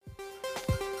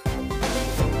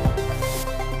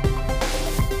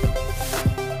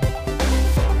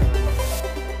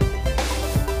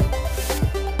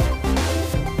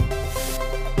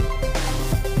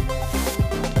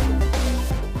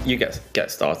you get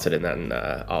started, and then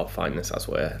I'll find this as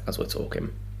we're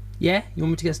talking. Yeah, you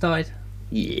want me to get started?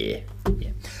 Yeah.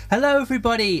 Hello,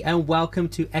 everybody, and welcome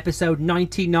to episode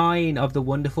 99 of the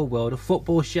wonderful world of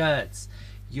football shirts.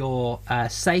 Your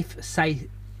safe space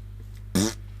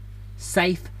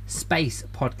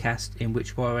podcast in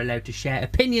which we're allowed to share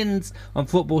opinions on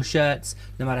football shirts,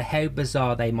 no matter how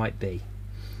bizarre they might be.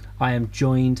 I am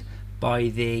joined by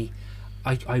the...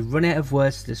 I run out of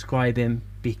words to describe him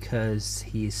because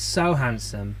he is so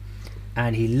handsome,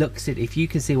 and he looks at... If you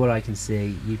can see what I can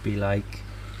see, you'd be like,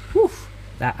 whew,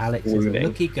 that Alex is a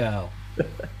lucky girl.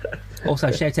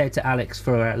 Also, shout out to Alex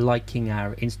for liking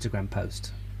our Instagram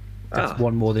post. That's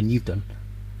one more than you've done.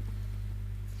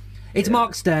 It's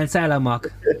Mark Stern. Say hello,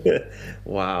 Mark.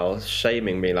 Wow,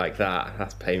 shaming me like that.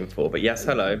 That's painful. But yes,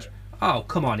 hello. Oh,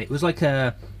 come on. It was like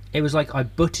I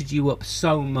buttered you up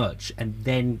so much and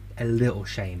then a little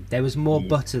shame. There was more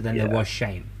butter than there was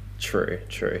shame. True.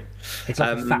 It's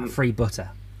like a fat-free butter.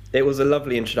 It was a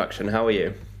lovely introduction. How are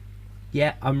you?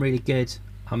 Yeah, I'm really good.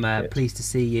 I'm pleased to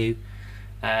see you.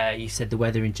 You said the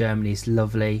weather in Germany is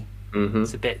lovely. Mm-hmm.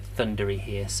 It's a bit thundery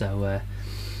here, so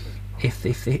if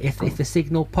the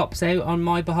signal pops out on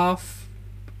my behalf,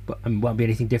 it won't be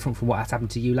anything different from what has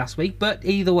happened to you last week. But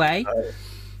either way,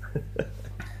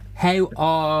 how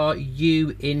are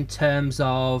you in terms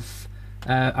of?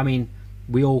 I mean,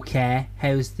 we all care.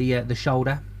 How's the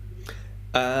shoulder?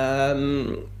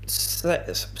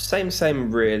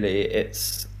 Same. Really.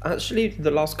 It's actually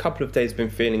the last couple of days been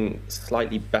feeling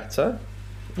slightly better.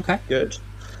 Okay. Good.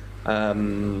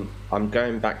 I'm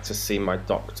going back to see my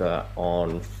doctor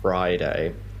on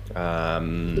Friday,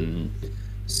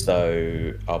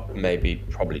 so I'll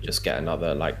probably just get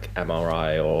another like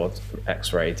MRI or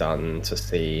X-ray done to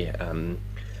see. I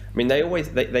mean,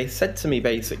 they said to me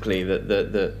basically that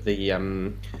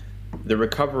the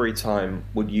recovery time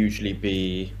would usually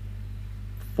be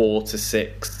 4 to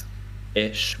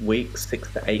 6-ish weeks,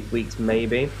 6 to 8 weeks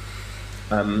maybe.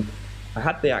 I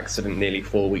had the accident nearly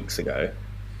 4 weeks ago.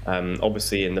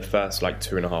 Obviously in the first like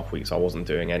 2.5 weeks I wasn't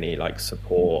doing any like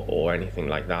support or anything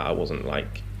like that. I wasn't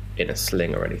like in a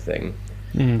sling or anything.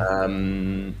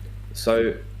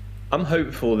 So I'm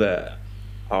hopeful that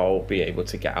I'll be able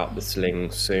to get out the sling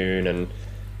soon and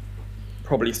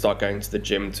probably start going to the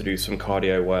gym to do some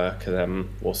cardio work, and then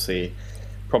we'll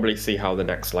probably see how the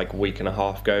next like week and a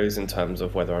half goes in terms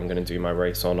of whether I'm going to do my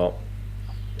race or not,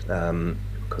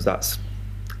 because that's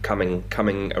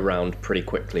coming around pretty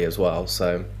quickly as well.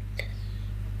 So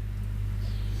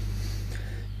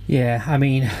yeah, I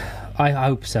mean, I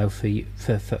hope so for you,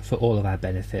 for all of our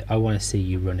benefit. I want to see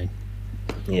you running.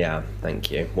 Yeah,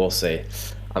 thank you. We'll see.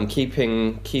 I'm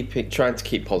trying to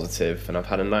keep positive, and I've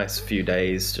had a nice few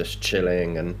days just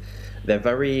chilling, and they're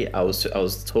very... I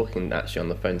was talking actually on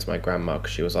the phone to my grandma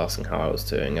because she was asking how I was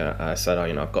doing. I said,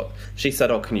 she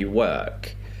said, can you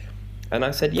work? And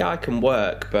I said, yeah, I can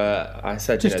work, but I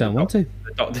said... Just don't want to.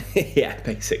 Yeah,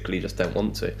 basically just don't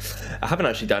want to. I haven't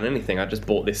actually done anything. I just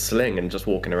bought this sling and just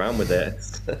walking around with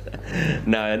it.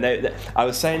 No, I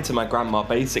was saying to my grandma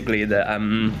basically that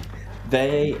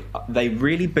they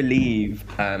really believe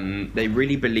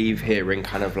here in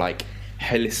kind of like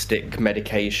holistic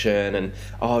medication and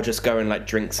just go and like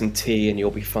drink some tea and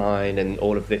you'll be fine and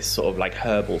all of this sort of like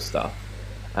herbal stuff.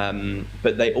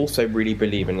 But they also really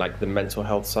believe in like the mental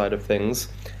health side of things.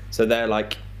 So they're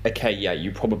like, okay, yeah,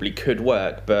 you probably could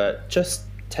work, but just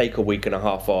take a week and a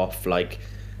half off, like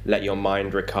let your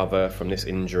mind recover from this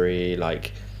injury,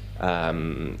 like,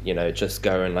 just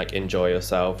go and like enjoy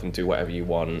yourself and do whatever you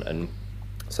want. And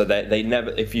so they never,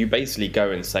 if you basically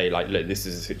go and say like, look, this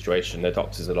is a situation, the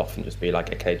doctors will often just be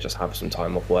like, okay, just have some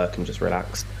time off work and just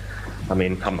relax. I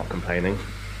mean, I'm not complaining.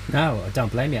 No, I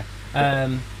don't blame you.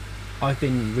 I've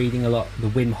been reading a lot the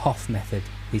Wim Hof method,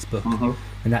 his book,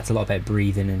 and that's a lot about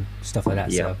breathing and stuff like that.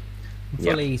 Yeah. So I'm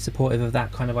fully supportive of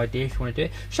that kind of idea if you want to do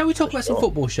it. Shall we talk about some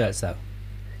football shirts though?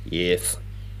 Yes.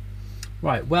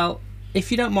 Right, well, if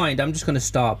you don't mind, I'm just going to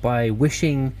start by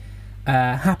wishing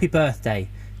happy birthday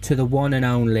to the one and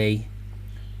only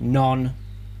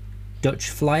non-Dutch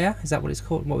flyer. Is that what it's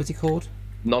called? What was he called?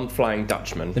 Non-Flying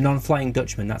Dutchman. The Non-Flying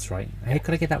Dutchman, that's right. How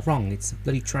could I get that wrong? It's a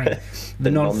bloody train.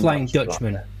 The Non-Flying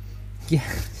Dutchman. Flyer. Yeah.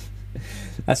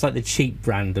 That's like the cheap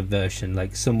brand of version,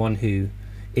 like someone who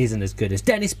isn't as good as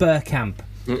Dennis Bergkamp.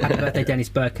 Happy birthday, Dennis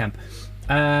Bergkamp.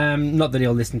 Not that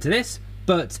he'll listen to this,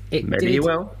 but maybe he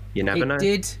will. You never know.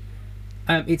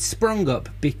 It sprung up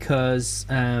because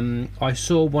I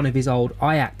saw one of his old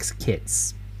Ajax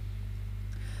kits.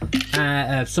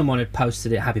 Someone had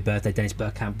posted it, happy birthday Dennis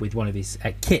Bergkamp, with one of his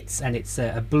kits, and it's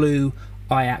a blue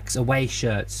Ajax away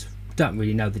shirt don't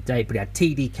really know the date, but it had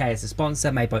TDK as a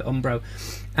sponsor, made by Umbro.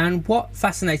 And what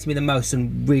fascinated me the most,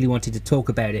 and really wanted to talk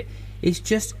about it, is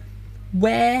just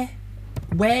where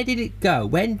did it go?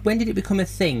 When did it become a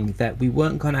thing that we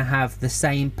weren't going to have the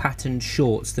same patterned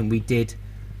shorts than we did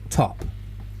top?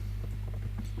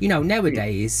 You know,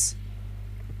 nowadays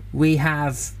we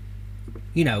have,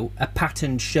 you know, a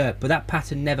patterned shirt, but that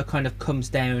pattern never kind of comes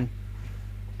down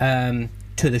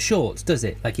to the shorts, does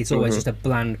it? Like, it's always just a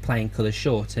bland plain colour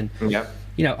short. And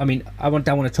you know, I mean,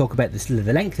 don't want to talk about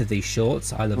the length of these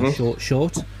shorts. I love a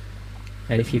short.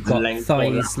 And if you've got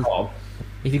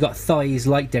thighs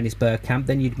like Dennis Bergkamp,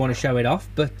 then you'd want to show it off.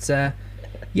 But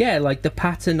yeah, like the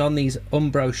pattern on these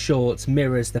Umbro shorts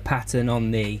mirrors the pattern on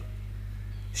the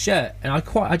shirt, and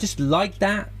I just like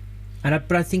that. And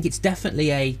but I think it's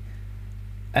definitely a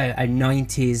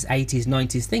 90s, 80s,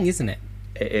 90s thing, isn't it?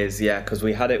 It is, yeah, because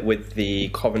we had it with the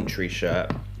Coventry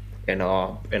shirt in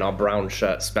our brown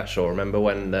shirt special. Remember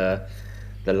when the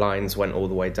lines went all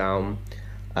the way down?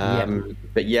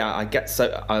 But yeah, I guess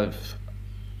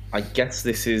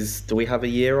this is. Do we have a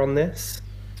year on this?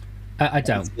 I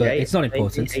don't, but it's not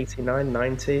important. 89,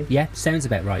 90. Yeah, sounds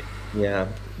about right.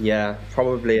 Yeah,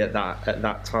 probably at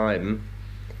that time.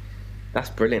 That's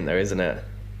brilliant, though, isn't it?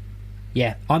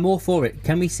 Yeah, I'm all for it.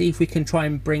 Can we see if we can try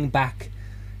and bring back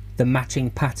the matching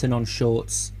pattern on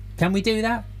shorts? Can we do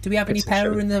that? Do we have any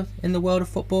power in the world of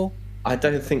football? I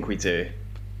don't think we do.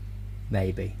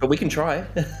 Maybe, but we can try.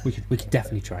 we can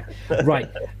definitely try. Right,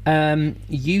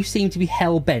 you seem to be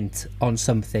hell bent on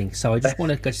something, so I just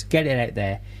want to just get it out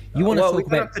there. You want to talk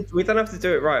about? We don't have to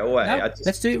do it right away. No,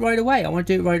 let's do it right away. I want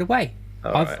to do it right away.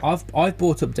 I've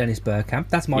brought up Dennis Bergkamp.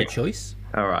 That's my choice.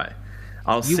 All right,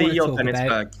 I'll see your Dennis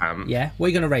Bergkamp. Yeah, what are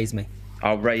you going to raise me?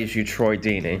 I'll raise you Troy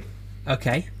Deeney.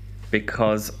 Okay.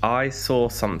 Because I saw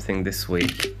something this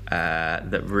week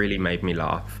that really made me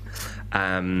laugh.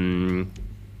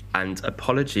 And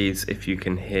apologies if you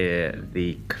can hear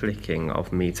the clicking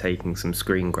of me taking some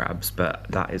screen grabs, but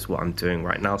that is what I'm doing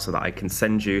right now so that I can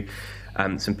send you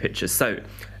some pictures. So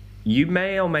you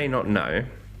may or may not know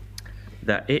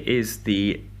that it is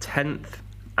the 10th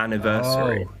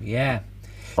anniversary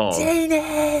of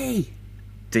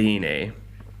Deeney.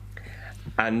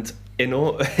 And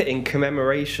in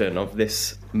commemoration of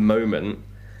this moment,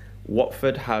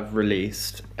 Watford have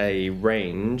released a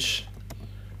range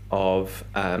of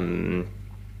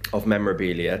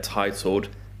memorabilia titled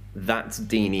 "That's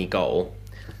Deeney Goal."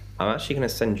 I'm actually going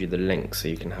to send you the link so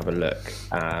you can have a look.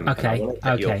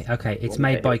 Okay. It's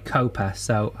made by Copa,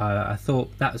 so I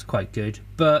thought that was quite good.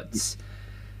 But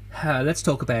let's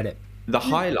talk about it. The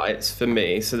highlights for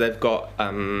me. So they've got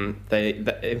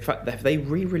in fact, have they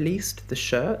re-released the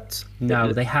shirt?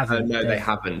 No, they haven't. No, they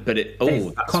haven't. But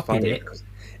that's funny.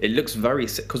 It looks very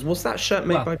sick. Because was that shirt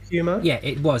made by Puma? Yeah,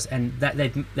 it was, and that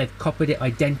they've copied it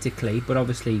identically, but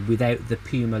obviously without the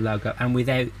Puma logo and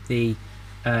without the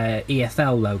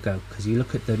EFL logo. Because you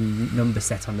look at the number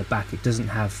set on the back, it doesn't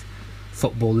have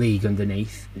Football League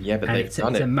underneath. Yeah, but they've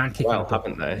done it well,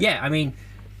 haven't they? Yeah, I mean,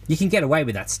 you can get away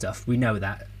with that stuff. We know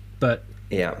that, but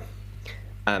yeah,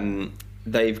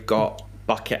 they've got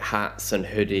bucket hats and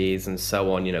hoodies and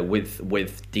so on, you know, with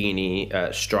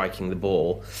Deeney striking the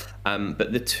ball.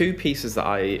 But the two pieces that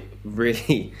I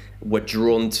really were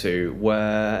drawn to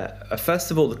were,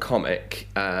 first of all, the comic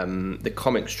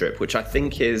strip, which I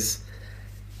think is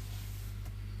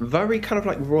very kind of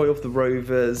like Roy of the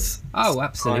Rovers. Oh,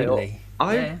 absolutely.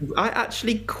 I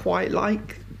actually quite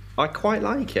like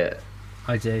it.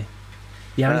 I do.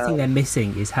 The only thing they're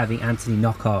missing is having Anthony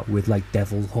Knockaert with like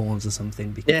devil's horns or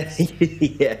something. Because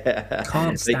yeah.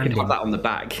 Can't stand him. Have that on the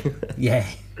back. Yeah.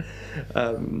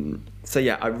 So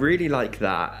yeah, I really like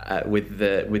that with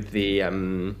the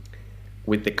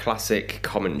classic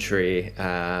commentary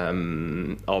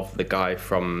of the guy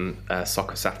from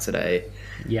Soccer Saturday.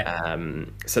 Yeah.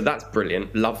 So that's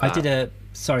brilliant. Love that.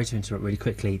 Sorry to interrupt really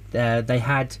quickly. They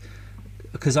had,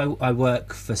 because I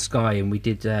work for Sky, and we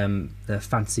did the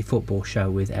fantasy football show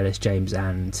with Ellis James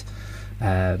and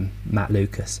Matt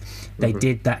Lucas. They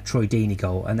did that Troy Deeney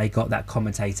goal, and they got that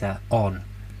commentator on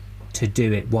to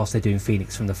do it whilst they're doing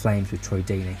Phoenix from the Flames with Troy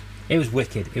Deeney. It was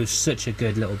wicked. It was such a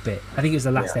good little bit. I think it was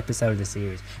the last episode of the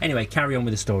series. Anyway, carry on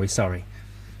with the story. Sorry.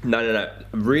 No.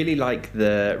 Really like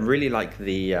the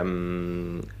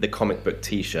comic book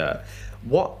T-shirt.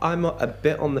 What I'm a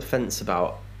bit on the fence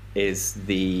about is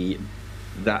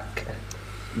that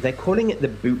they're calling it the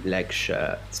bootleg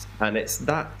shirt, and it's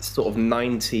that sort of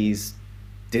 90s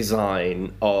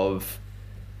design of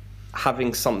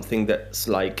having something that's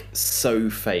like so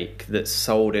fake, that's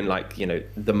sold in like, you know,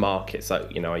 the markets.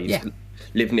 Like, you know, I used to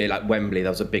live near like Wembley. There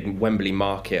was a big Wembley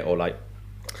market, or like,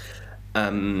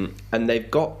 And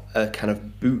they've got a kind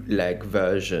of bootleg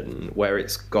version where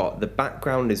it's got the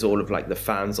background is all of like the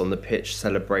fans on the pitch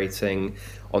celebrating.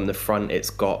 On the front, it's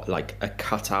got like a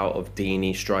cutout of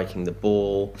Deeney striking the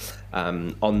ball.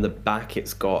 On the back,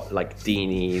 it's got like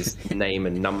Deeney's name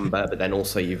and number, but then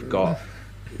also you've got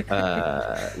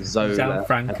Zola,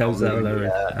 Gianfranco Zola,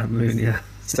 and Almunia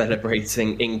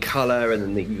celebrating in colour,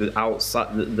 and then the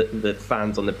outside, the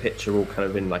fans on the pitch are all kind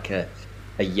of in like a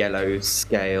yellow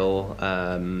scale,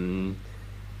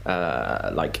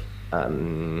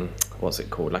 what's it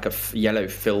called? Like a yellow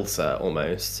filter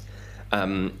almost.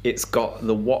 It's got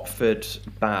the Watford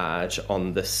badge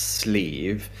on the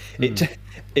sleeve.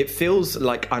 It feels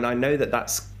like, and I know that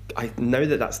that's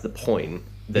the point,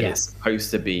 that it's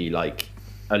supposed to be like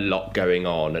a lot going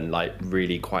on and like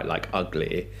really quite like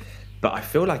ugly, but I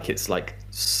feel like it's like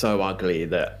so ugly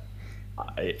that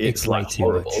it's like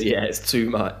horrible. Yeah, it's too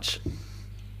much.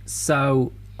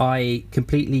 So I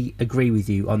completely agree with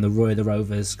you on the Roy of the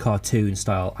Rovers cartoon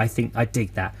style. I think I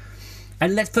dig that.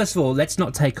 And first of all, let's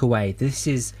not take away.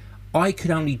 I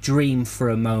could only dream for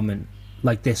a moment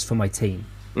like this for my team.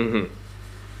 Mm-hmm.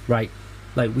 Right?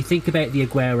 Like, we think about the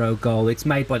Aguero goal. It's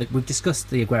made by we've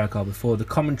discussed the Aguero goal before. The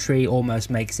commentary almost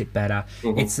makes it better.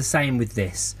 Mm-hmm. It's the same with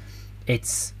this.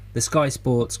 It's the Sky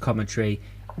Sports commentary,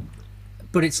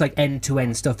 but it's like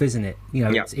end-to-end stuff, isn't it? You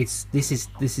know, this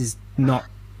is not.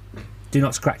 Do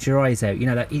not scratch your eyes out. You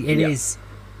know that it is.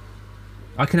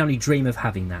 I can only dream of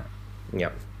having that.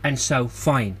 Yeah. And so,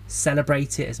 fine,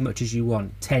 celebrate it as much as you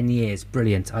want. 10 years,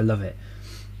 brilliant. I love it.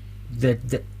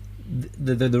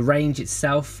 The range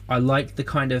itself, I like the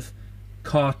kind of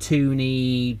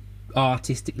cartoony,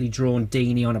 artistically drawn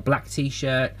Deeney on a black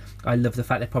t-shirt. I love the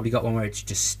fact they've probably got one where it's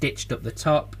just stitched up the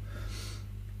top.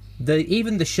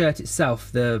 Even the shirt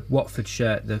itself, the Watford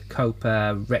shirt, the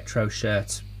Copa retro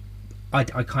shirt, I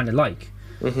kind of like.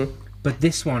 Mm-hmm. But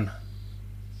this one,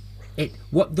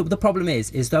 the problem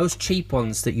is those cheap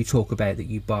ones that you talk about that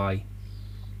you buy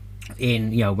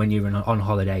in, you know, when you're on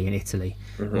holiday in Italy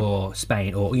or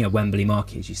Spain or, you know, Wembley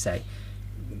Market, as you say,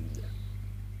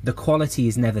 the quality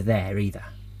is never there either.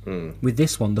 With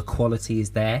this one, the quality is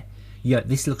there. Yeah,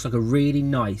 this looks like a really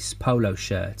nice polo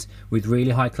shirt with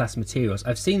really high class materials.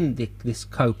 I've seen this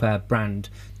Copa brand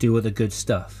do other good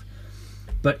stuff,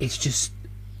 but it's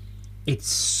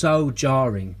so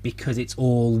jarring because it's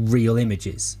all real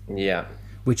images. Yeah.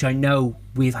 Which I know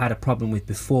we've had a problem with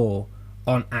before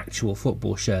on actual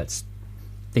football shirts,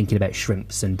 thinking about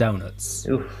shrimps and donuts.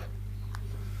 Oof.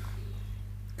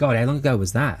 God, how long ago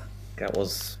was that? That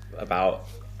was about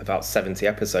 70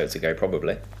 episodes ago,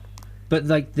 probably. But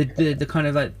like the kind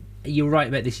of like, you're right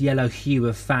about this yellow hue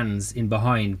of fans in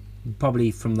behind,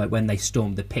 probably from like when they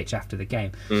stormed the pitch after the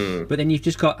game. But then you've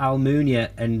just got Almunia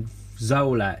and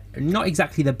Zola, not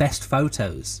exactly the best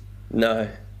photos. No.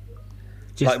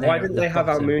 Just like, why didn't they have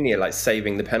Almunia like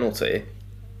saving the penalty?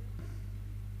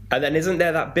 And then isn't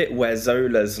there that bit where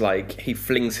Zola's like, he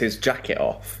flings his jacket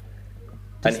off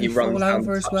and he runs down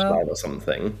the touchline or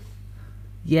something?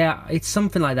 Yeah, it's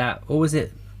something like that. Or was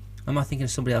it? Am I thinking of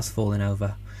somebody else falling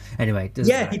over? Anyway,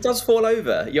 he does fall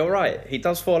over. You're right. He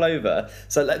does fall over.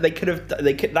 So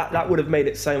that would have made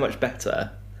it so much better.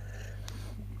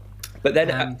 But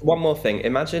then one more thing.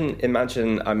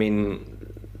 Imagine. I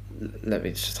mean, let me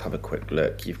just have a quick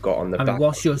look. You've got on the back.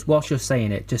 Whilst you're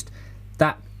saying it, just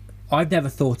that I've never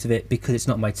thought of it because it's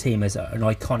not my team as an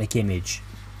iconic image.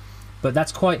 But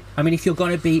that's quite. I mean, if you're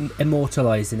going to be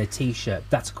immortalised in a T-shirt,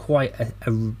 that's quite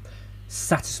a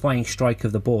satisfying strike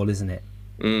of the ball, isn't it?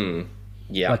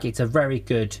 Yeah. Like, it's a very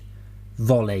good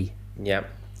volley. Yeah.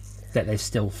 That they've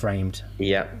still framed.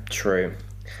 Yeah, true.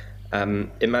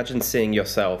 Imagine seeing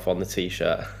yourself on the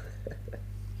T-shirt.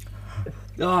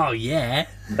 Oh, yeah.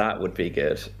 That would be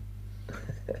good.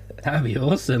 That would be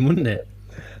awesome, wouldn't it?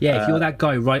 Yeah, if you're that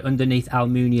guy right underneath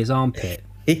Almunia's armpit.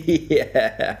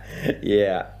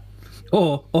 Yeah.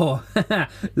 Or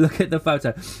look at the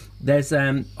photo. There's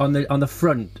on the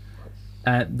front,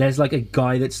 there's like a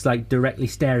guy that's like directly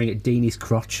staring at Deeney's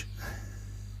crotch.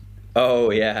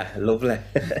 Oh yeah, lovely.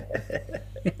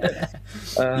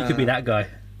 You could be that guy.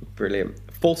 Brilliant.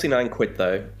 49 quid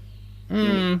though.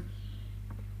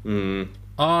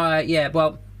 Yeah,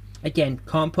 well, again,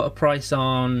 can't put a price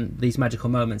on these magical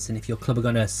moments, and if your club are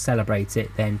going to celebrate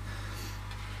it, then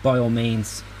by all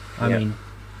means. I mean,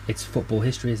 it's football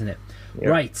history, isn't it? Yep.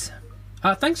 Right.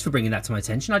 Thanks for bringing that to my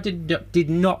attention. I did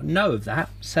not know of that,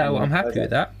 so I'm happy with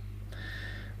that.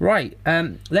 Right.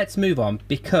 Let's move on,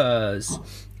 because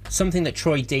something that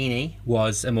Troy Deeney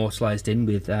was immortalised in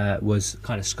with was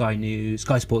kind of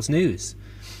Sky Sports News,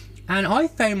 and I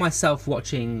found myself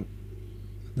watching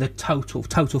the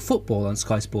total football on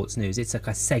Sky Sports News. It's like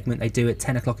a segment they do at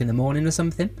 10 o'clock in the morning or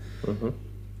something. Mm-hmm.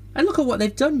 And look at what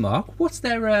they've done, Mark. What's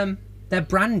their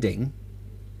branding?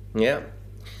 Yeah.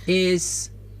 Is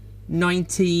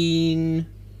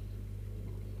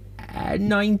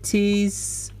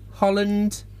 1990s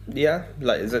Holland. Yeah,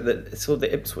 like it's called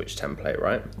the Ipswich template,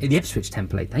 right? The Ipswich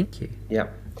template, thank you. Yeah,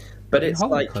 but it's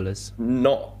Holland like colours.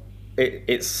 Not.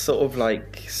 It's sort of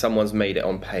like someone's made it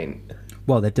on paint.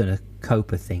 Well, they've done a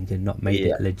Copa thing and not made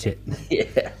it legit.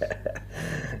 Yeah,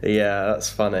 that's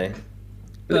funny.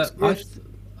 But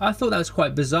I thought that was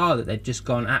quite bizarre that they've just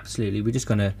gone, absolutely, we're just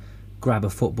going to grab a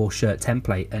football shirt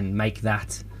template and make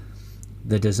that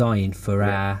the design for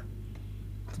our...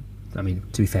 I mean,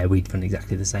 to be fair, we've done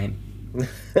exactly the same.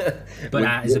 But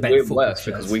ours is a better football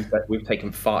shirt. Because we've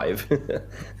taken 5.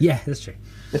 Yeah, that's true.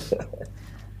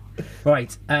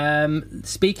 Right,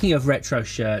 speaking of retro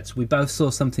shirts, we both saw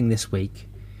something this week.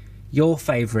 Your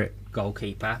favourite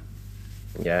goalkeeper.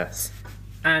 Yes.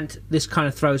 And this kind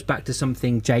of throws back to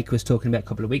something Jake was talking about a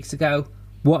couple of weeks ago.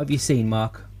 What have you seen,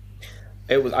 Mark?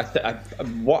 It was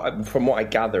from what I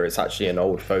gather, it's actually an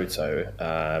old photo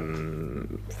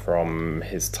from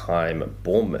his time at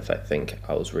Bournemouth. I think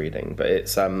I was reading, but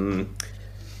it's Aaron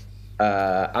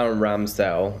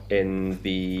Ramsdale in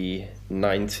the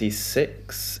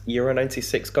Euro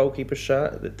 '96 goalkeeper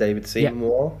shirt that David Seaman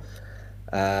wore.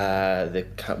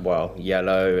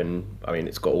 Yellow, and I mean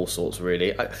it's got all sorts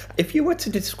really. If you were to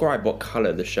describe what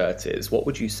colour the shirt is, what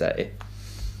would you say?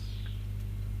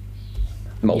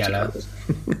 Yellow.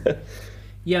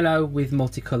 Yellow with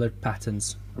multicoloured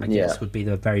patterns, I guess, would be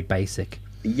the very basic.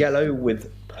 Yellow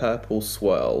with purple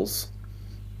swirls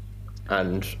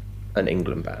and an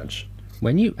England badge.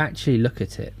 When you actually look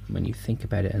at it, when you think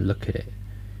about it and look at it,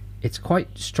 it's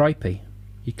quite stripy.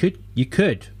 You could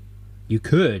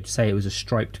say it was a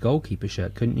striped goalkeeper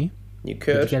shirt, couldn't you? You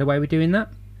could. Could you get away with doing that?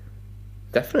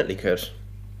 Definitely could.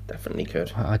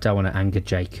 I don't want to anger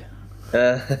Jake.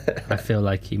 I feel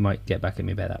like he might get back at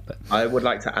me about that, but I would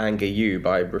like to anger you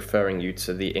by referring you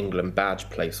to the England badge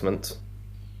placement.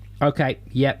 Okay,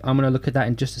 yep, I'm going to look at that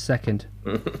in just a second.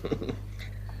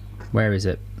 Where is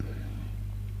it?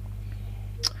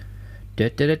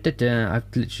 I've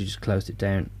literally just closed it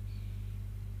down.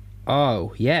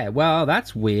 Oh, yeah, well,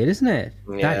 that's weird, isn't it?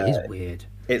 Yeah. That is weird.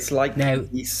 It's like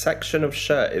the section of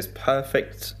shirt is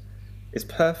perfect. It's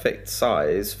perfect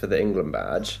size for the England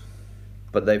badge,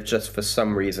 but they've just for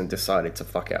some reason decided to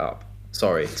fuck it up.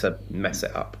 Sorry, to mess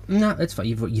it up. No, it's fine.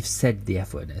 You've said the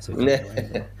F word there, so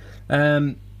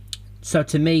so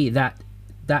to me that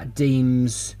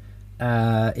deems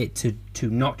it to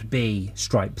not be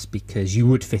stripes, because you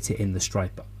would fit it in the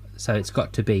stripe. So it's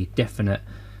got to be definite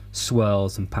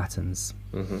swirls and patterns.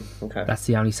 Mm-hmm. Okay. That's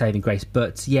the only saving grace.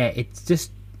 But yeah, it's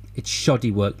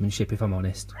shoddy workmanship, if I'm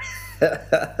honest.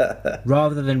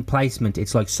 Rather than placement,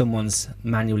 it's like someone's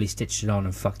manually stitched it on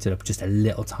and fucked it up just a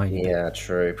little tiny bit. Yeah,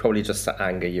 true. Probably just to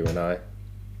anger you and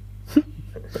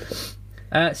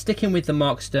I. Sticking with the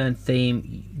Mark Stern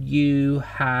theme, you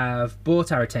have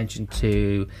brought our attention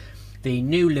to the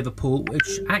new Liverpool,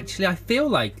 which actually I feel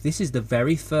like this is the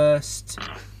very first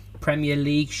Premier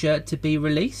League shirt to be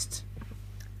released.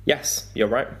 Yes, you're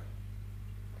right.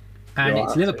 And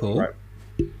it's Liverpool. Right.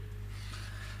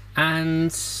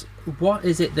 And what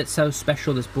is it that's so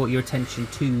special that's brought your attention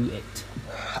to it?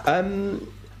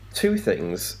 Two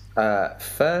things.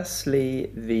 Firstly,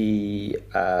 the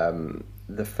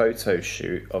photo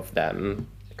shoot of them.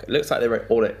 It looks like they were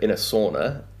all in a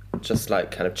sauna, just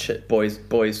like kind of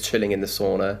boys chilling in the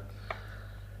sauna.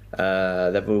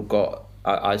 They've all got.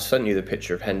 I sent you the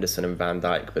picture of Henderson and Van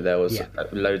Dijk, but there was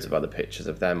loads of other pictures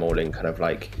of them all in kind of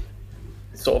like,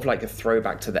 sort of like a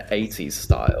throwback to the 80s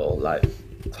style, like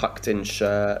tucked in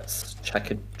shirts,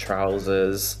 checkered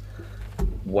trousers,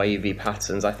 wavy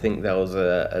patterns. I think there was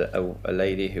a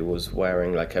lady who was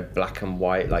wearing like a black and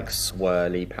white, like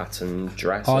swirly pattern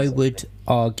dress. I would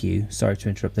argue, sorry to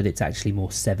interrupt, that it's actually more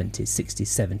 70s, 60s,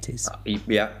 70s.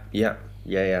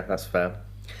 Yeah, that's fair.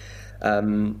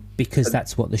 Because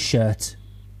that's what the shirt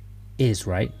is,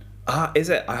 right? Is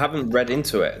it? I haven't read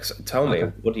into it. So tell me,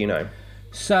 what do you know?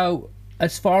 So,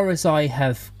 as far as I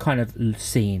have kind of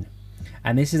seen,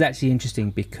 and this is actually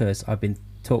interesting because I've been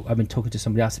talking to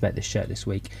somebody else about this shirt this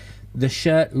week. The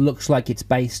shirt looks like it's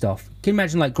based off. Can you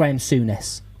imagine like Graham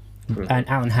Souness and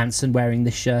Alan Hansen wearing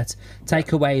this shirt?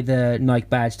 Take away the Nike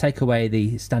badge, take away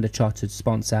the Standard Chartered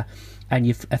sponsor, and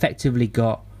you've effectively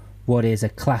got what is a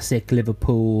classic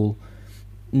Liverpool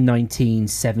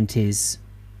 1970s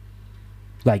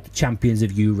like Champions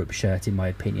of Europe shirt, in my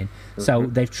opinion. So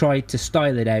they've tried to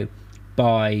style it out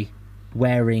by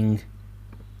wearing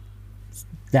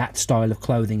that style of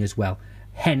clothing as well.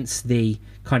 Hence the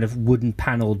kind of wooden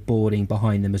panelled boarding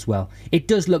behind them as well. It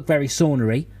does look very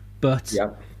saunery, but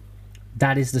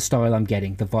that is the style I'm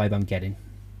getting, the vibe I'm getting.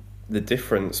 The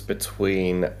difference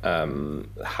between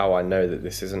how I know that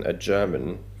this isn't a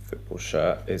German football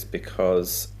shirt is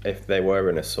because if they were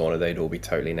in a sauna, they'd all be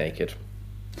totally naked.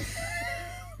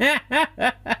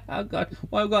 Oh God,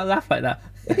 why have I got to laugh like that?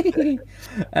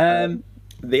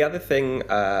 The other thing,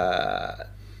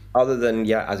 other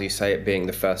than, as you say, it being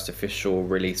the first official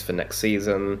release for next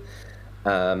season,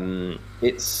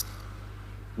 it's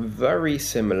very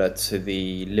similar to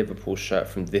the Liverpool shirt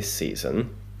from this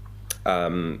season,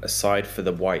 aside for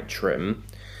the white trim.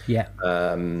 Yeah.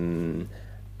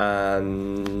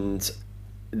 And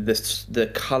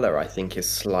the colour, I think, is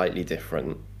slightly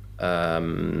different.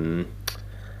 Hang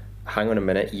on a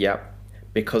minute. Yep.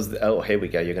 Because, here we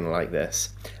go. You're going to like this.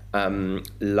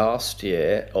 Last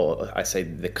year, or I say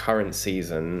the current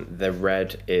season, the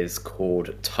red is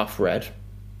called Tough Red.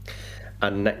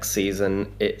 And next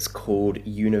season, it's called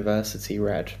University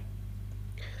Red.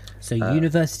 So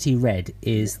University Red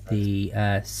is the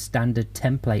standard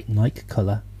template Nike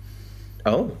colour.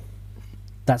 Oh.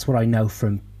 That's what I know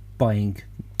from buying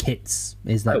kits,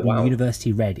 is that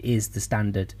University Red is the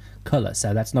standard colour.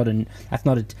 So that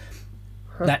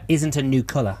isn't a new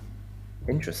colour.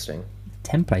 Interesting.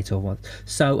 Template or what?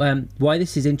 So why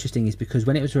this is interesting is because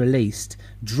when it was released,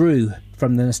 Drew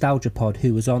from the Nostalgia Pod,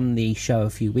 who was on the show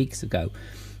a few weeks ago,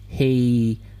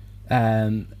 he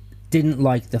didn't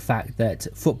like the fact that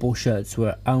football shirts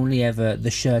were only ever the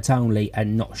shirt only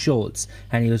and not shorts,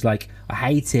 and he was like, I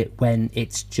hate it when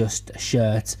it's just a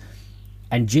shirt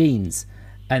and jeans.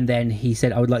 And then he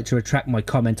said, I would like to retract my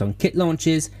comment on kit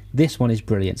launches. This one is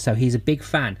brilliant. So he's a big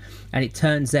fan. And it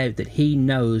turns out that he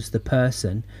knows the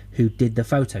person who did the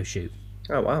photo shoot.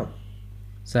 Oh, wow.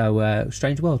 So,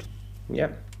 strange world. Yeah.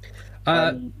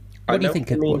 What do you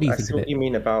think of it? What you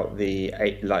mean about the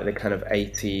kind of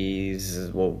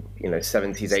 80s, well,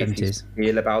 70s, 80s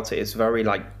feel about it. It's very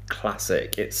like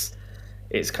classic. It's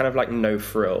kind of like no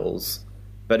frills,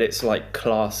 but it's like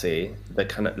classy. The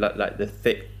kind of like the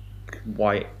thick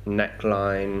white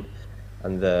neckline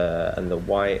and the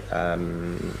white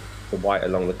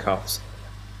along the cuffs.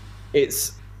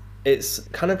 It's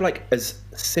kind of like as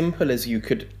simple as you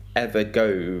could ever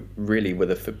go really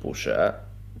with a football shirt,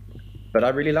 but I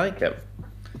really like it.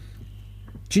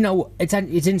 Do you know, it's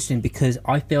interesting because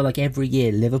I feel like every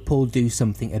year Liverpool do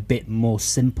something a bit more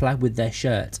simpler with their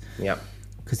shirt. Yeah.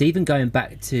 Because even going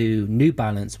back to New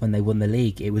Balance when they won the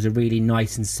league, it was a really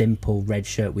nice and simple red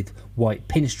shirt with white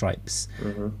pinstripes.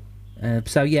 Mm-hmm.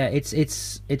 So yeah,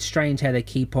 it's strange how they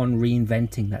keep on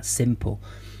reinventing that simple.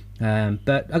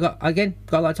 But I got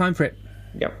a lot of time for it.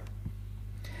 Yeah.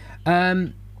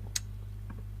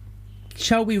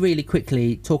 Shall we really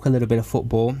quickly talk a little bit of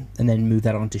football and then move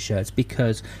that on to shirts?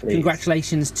 Because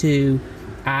congratulations to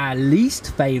our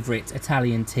least favourite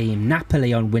Italian team,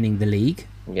 Napoli, on winning the league.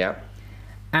 Yeah.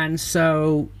 And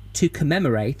so, to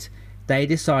commemorate, they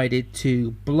decided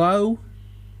to blow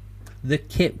the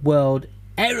kit world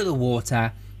out of the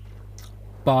water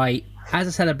by, as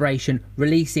a celebration,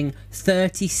 releasing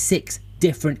 36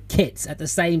 different kits at the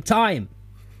same time.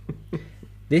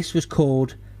 This was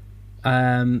called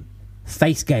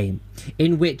Face Game,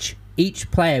 in which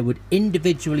each player would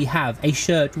individually have a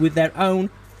shirt with their own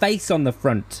face on the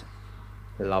front.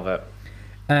 Love it.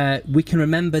 We can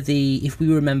remember if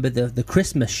we remember the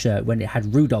Christmas shirt when it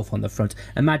had Rudolph on the front.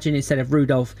 Imagine instead of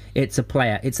Rudolph, it's a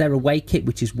player. It's their away kit,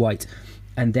 which is white,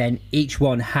 and then each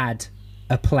one had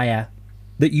a player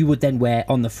that you would then wear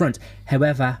on the front.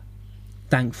 However,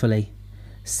 thankfully,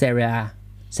 Serie A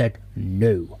said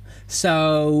no.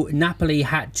 So Napoli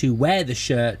had to wear the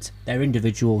shirt, their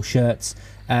individual shirts,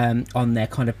 on their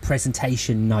kind of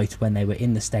presentation night when they were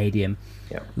in the stadium,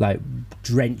 like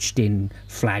drenched in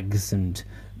flags and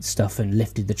stuff, and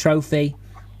lifted the trophy.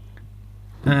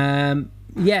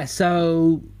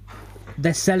 So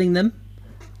they're selling them,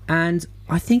 and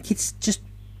I think it's just,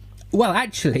 well,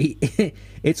 actually,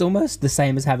 it's almost the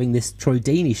same as having this Troy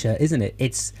Deeneys shirt, isn't it?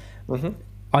 It's,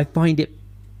 I find it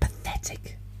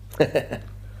pathetic.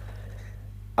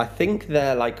 I think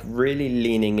they're like really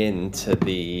leaning into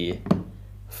the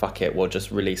fuck it, we'll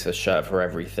just release a shirt for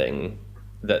everything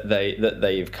that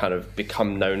they've kind of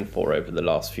become known for over the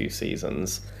last few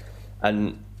seasons.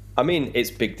 And I mean,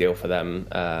 it's a big deal for them.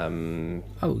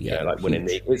 Like winning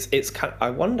the it's kind of,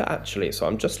 I wonder actually, so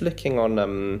I'm just looking on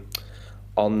the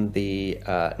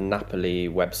Napoli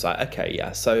website. Okay,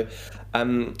 yeah. So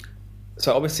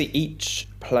obviously each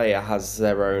player has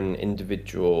their own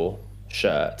individual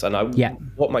shirt, and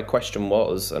what my question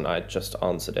was, and I just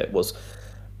answered it, was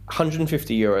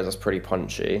 €150 is pretty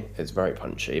punchy. It's very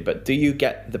punchy. But do you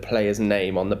get the player's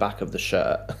name on the back of the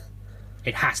shirt?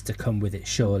 It has to come with it,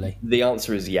 surely. The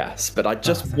answer is yes. But I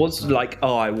just was like,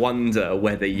 oh, I wonder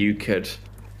whether you could.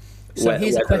 So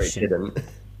here's a question.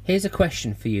 Here's a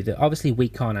question for you that obviously we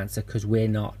can't answer because we're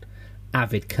not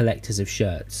avid collectors of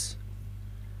shirts.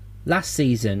 Last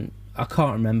season, I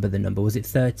can't remember the number. Was it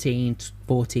 13,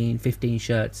 14, 15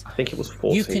 shirts? I think it was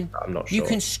 14. I'm not sure. You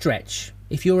can stretch.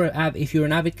 If you're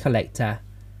an avid collector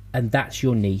and that's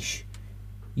your niche,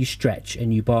 you stretch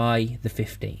and you buy the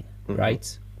 15,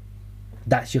 right?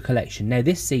 That's your collection. Now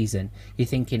this season, you're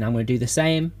thinking, I'm going to do the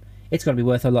same. It's going to be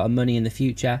worth a lot of money in the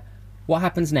future. What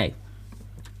happens now?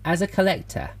 As a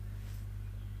collector,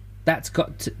 that's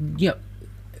got to,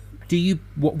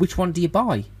 which one do you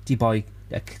buy? Do you buy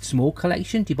a small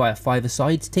collection? Do you buy a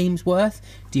five-a-side team's worth?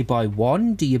 Do you buy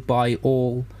one? Do you buy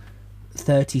all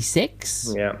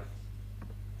 36?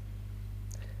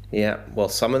 Yeah, well,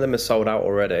 some of them are sold out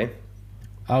already.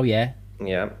 Oh yeah.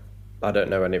 Yeah, I don't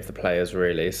know any of the players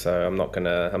really, so I'm not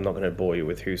gonna bore you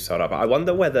with who's sold out. But I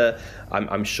wonder whether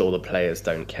I'm sure the players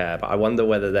don't care, but I wonder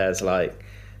whether there's like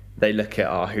they look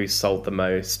at who's sold the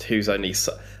most, who's only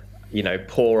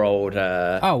poor old.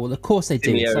 Oh well, of course they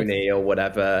do. Simeone or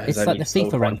whatever. It's like the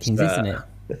FIFA rankings, isn't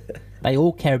it? They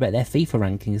all care about their FIFA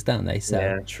rankings, don't they? So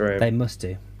yeah, true. They must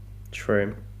do.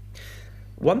 True.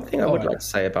 One thing I would like to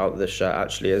say about the shirt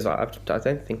actually is I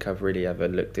don't think I've really ever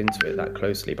looked into it that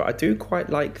closely, but I do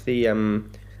quite like the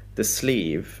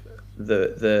sleeve,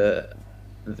 the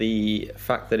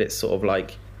fact that it's sort of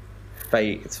like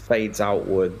fades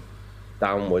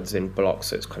downwards in blocks,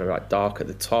 so it's kind of like dark at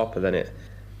the top, and then it.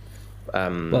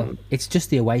 Well, it's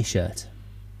just the away shirt.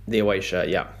 The away shirt,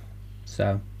 yeah.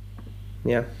 So.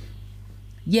 Yeah.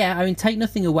 Yeah, I mean, take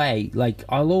nothing away. Like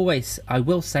I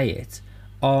will say it.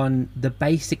 On the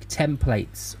basic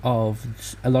templates of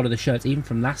a lot of the shirts, even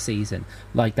from last season,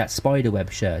 like that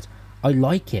spiderweb shirt, I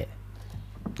like it.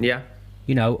 Yeah.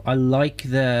 I like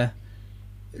the.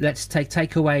 Let's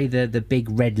take away the big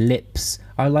red lips.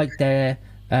 I like their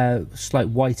slight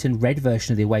white and red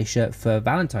version of the away shirt for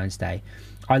Valentine's Day.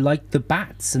 I like the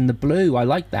bats and the blue. I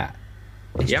like that.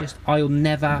 It's just I'll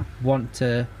never want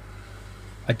to.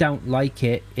 I don't like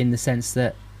it in the sense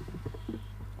that.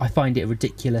 I find it a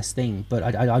ridiculous thing, but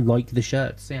I like the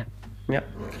shirts. Yeah. Yeah.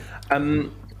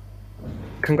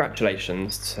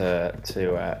 Congratulations to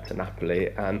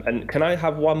Napoli. And can I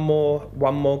have one more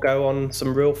go on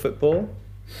some real football?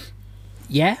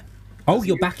 Yeah. Oh,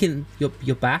 you're back in.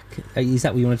 You're back. Is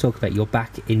that what you want to talk about? You're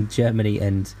back in Germany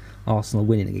and Arsenal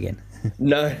winning again.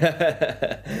 No,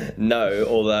 no.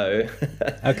 Although,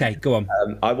 okay, go on.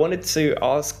 I wanted to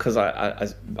ask because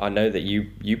I know that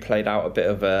you played out a bit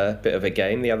of a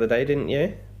game the other day, didn't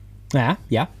you?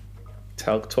 Yeah.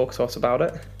 Talk to us about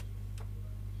it.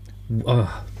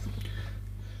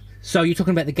 So you're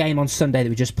talking about the game on Sunday that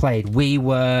we just played. We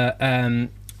were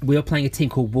playing a team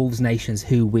called Wolves Nations,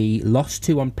 who we lost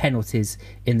to on penalties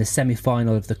in the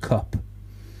semi-final of the Cup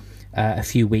a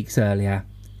few weeks earlier.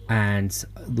 And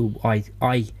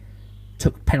I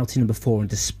took penalty number 4 and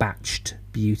dispatched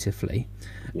beautifully.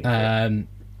 Okay.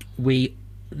 We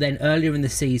then earlier in the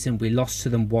season we lost to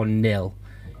them 1-0,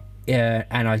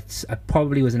 and I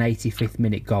probably was an 85th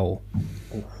minute goal.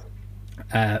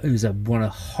 It was a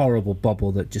horrible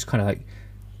bobble that just kind of like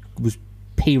was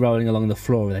rolling along the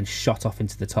floor and then shot off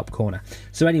into the top corner.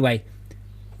 So anyway,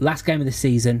 last game of the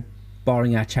season,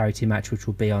 barring our charity match, which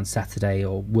will be on Saturday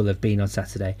or will have been on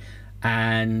Saturday.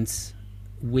 And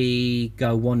we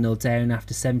go 1-0 down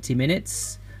after 70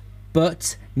 minutes.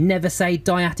 But never say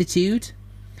die attitude.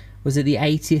 Was it the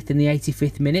 80th and the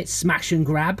 85th minute? Smash and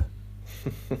grab.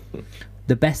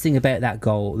 The best thing about that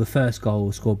goal, the first goal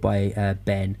was scored by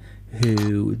Ben,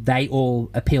 who they all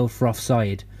appealed for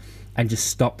offside and just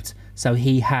stopped. So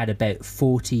he had about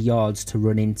 40 yards to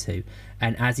run into.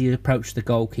 And as he approached the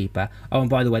goalkeeper... Oh, and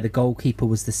by the way, the goalkeeper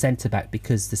was the centre-back,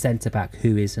 because the centre-back,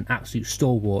 who is an absolute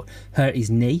stalwart, hurt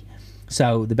his knee.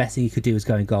 So the best thing he could do was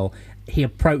go in goal. He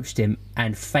approached him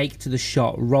and faked the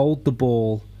shot, rolled the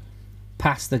ball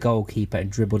past the goalkeeper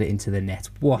and dribbled it into the net.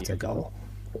 What a goal.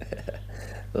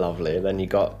 Lovely. And then you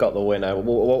got the winner.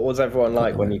 What was everyone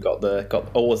like when you got...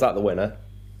 Or was that the winner?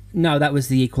 No, that was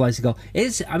the equaliser goal.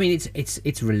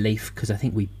 It's relief, because I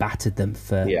think we battered them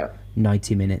for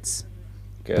 90 minutes.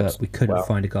 Good. But we couldn't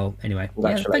find a goal. Anyway,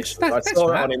 congratulations. I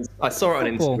saw it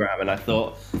on Instagram and I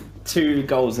thought 2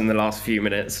 goals in the last few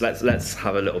minutes. Let's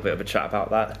have a little bit of a chat about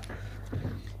that.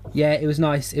 Yeah, it was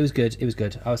nice. It was good.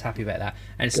 I was happy about that.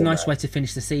 And it's a nice way to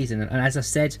finish the season. And as I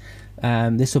said,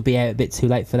 this will be out a bit too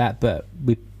late for that, but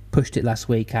we pushed it last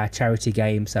week, our charity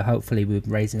game, so hopefully we're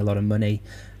raising a lot of money.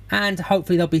 And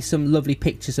hopefully there'll be some lovely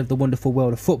pictures of the wonderful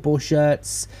world of football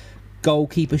shirts,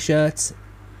 goalkeeper shirts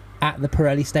at the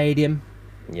Pirelli Stadium.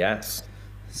 Yes.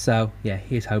 So, yeah,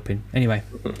 here's hoping. Anyway.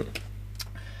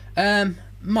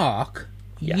 Mark,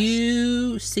 yes.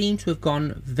 You seem to have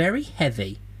gone very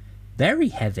heavy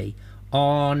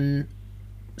on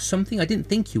something I didn't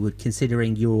think you would,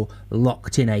 considering you're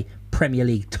locked in a Premier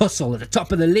League tussle at the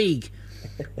top of the league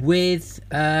with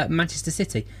Manchester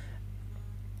City.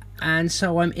 And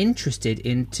so I'm interested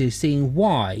into seeing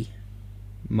why,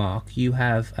 Mark, you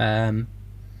have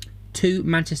 2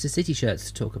 Manchester City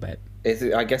shirts to talk about.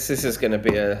 I guess this is going to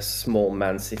be a small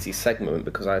Man City segment,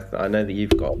 because I know that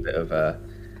you've got a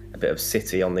bit of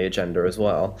City on the agenda as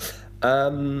well.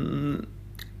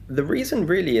 The reason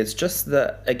really is just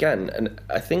that, again, and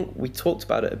I think we talked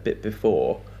about it a bit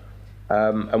before,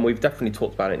 and we've definitely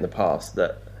talked about it in the past,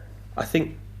 that I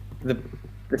think the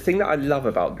thing that I love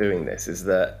about doing this is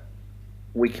that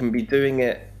we can be doing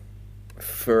it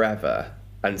forever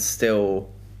and still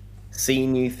see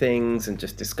new things and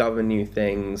just discover new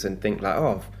things and think like,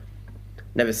 oh, I've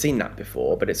never seen that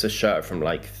before, but it's a shirt from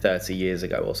like 30 years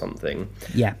ago or something.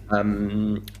 Yeah.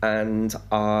 And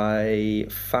I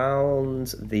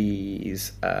found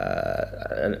these,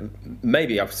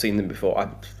 maybe I've seen them before, I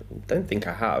don't think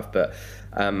I have, but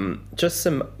just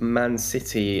some Man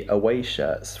City away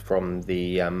shirts from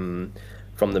the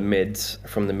mid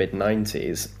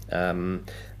 90s.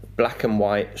 Black and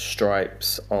white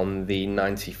stripes on the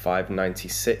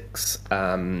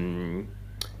 95-96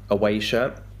 away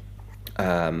shirt.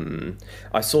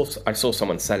 I saw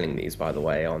someone selling these, by the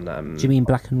way, on. Do you mean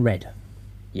black and red?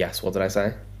 Yes. What did I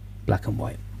say? Black and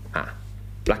white.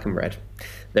 Black and red.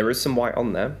 There is some white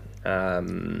on there.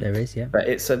 There is, yeah. But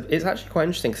it's actually quite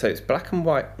interesting. So it's black and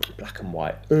white, black and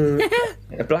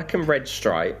red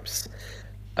stripes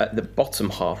at the bottom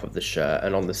half of the shirt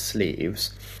and on the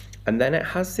sleeves. And then it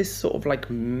has this sort of like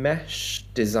mesh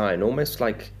design, almost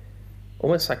like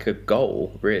a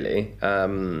goal, really,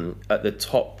 at the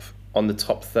top, on the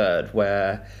top third,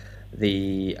 where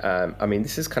the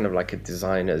this is kind of like a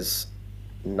designer's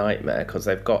nightmare, because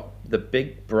they've got the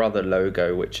Big Brother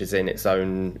logo, which is in its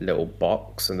own little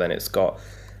box, and then it's got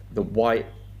the white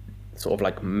sort of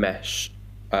like mesh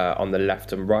on the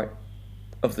left and right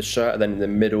of the shirt, and then in the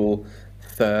middle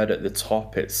third at the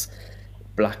top, it's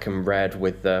black and red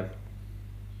with the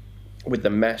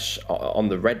mesh on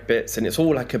the red bits, and it's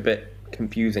all like a bit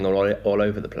confusing all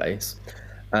over the place,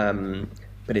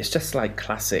 but it's just like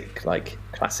classic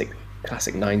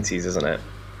 90s, isn't it?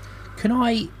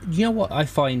 You know what I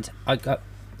find,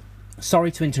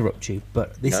 sorry to interrupt you,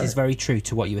 but this is very true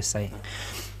to what you were saying.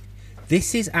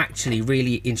 This is actually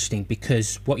really interesting,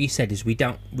 because what you said is we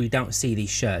don't see these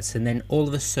shirts, and then all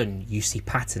of a sudden you see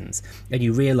patterns and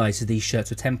you realise that these shirts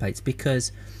are templates,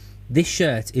 because this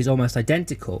shirt is almost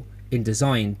identical in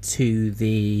design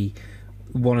to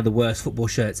one of the worst football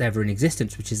shirts ever in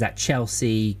existence, which is that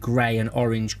Chelsea grey and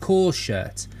orange core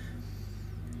shirt.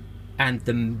 And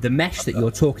the mesh that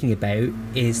you're talking about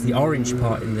is the orange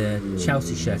part in the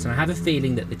Chelsea shirt, and I have a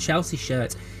feeling that the Chelsea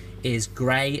shirt is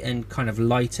grey and kind of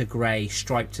lighter grey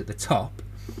striped at the top,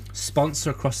 sponsor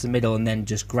across the middle, and then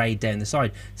just grey down the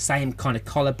side. Same kind of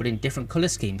collar, but in different colour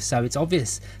schemes. So it's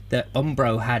obvious that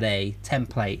Umbro had a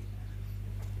template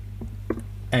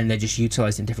and they're just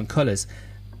utilised in different colours.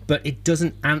 But it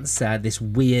doesn't answer this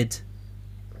weird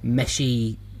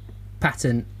meshy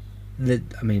pattern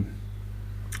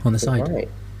on the side.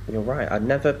 You're right. I'd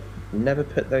never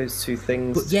put those two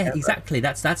things But yeah, together. exactly.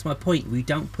 That's my point. We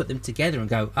don't put them together and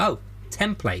go, oh,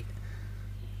 template.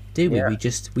 Do we? Yeah.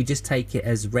 We just take it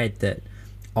as read that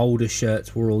older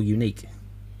shirts were all unique.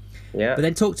 Yeah. But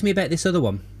then talk to me about this other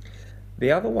one.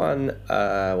 The other one,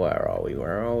 where are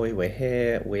we? We're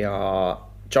here. We are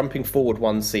jumping forward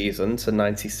one season to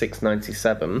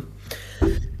 96-97.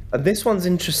 And this one's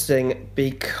interesting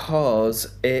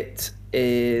because it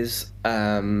is,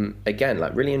 again,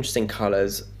 like really interesting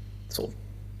colours, sort of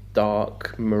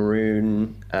dark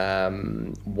maroon,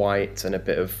 white, and a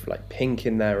bit of like pink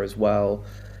in there as well.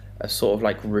 A sort of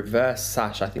like reverse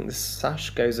sash. I think the sash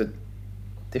goes a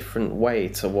different way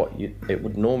to what it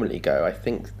would normally go. I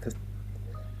think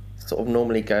sort of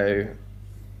normally go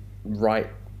right.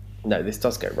 No, this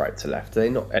does go right to left. Do they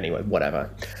not? Anyway, whatever.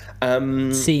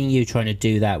 Seeing you trying to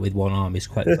do that with one arm is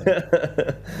quite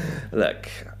funny. Look,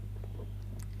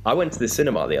 I went to the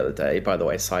cinema the other day, by the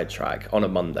way, sidetrack, on a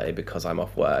Monday because I'm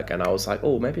off work, and I was like,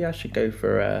 oh, maybe I should go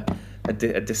for a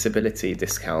disability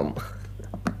discount.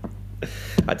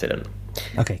 I didn't.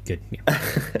 Okay, good.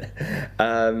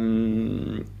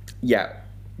 Yeah.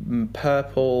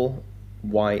 Purple,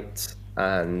 white,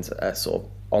 and a sort of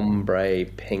ombre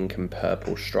pink and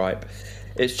purple stripe.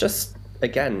 It's just,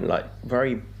 again, like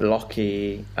very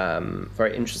blocky,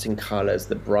 very interesting colors.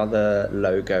 The brother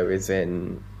logo is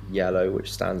in yellow,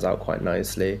 which stands out quite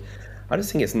nicely. I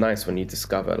just think it's nice when you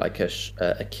discover like a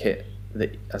kit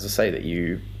that, as I say, that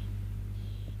you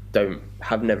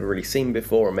have never really seen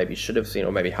before, or maybe should have seen,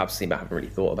 or maybe have seen but haven't really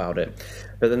thought about it.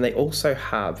 But then they also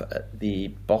have at the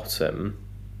bottom,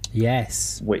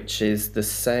 yes, which is the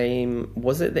same.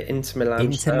 Was it the Inter Milan?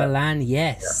 Inter Milan,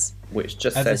 yes. Yeah. Which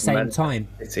just at says the same time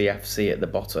City FC at the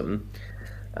bottom.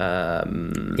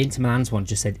 Inter Milan's one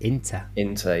just said Inter.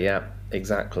 Inter, yeah,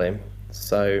 exactly.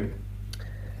 So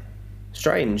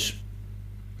strange.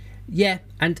 Yeah,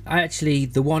 and actually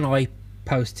the one I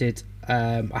posted,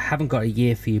 I haven't got a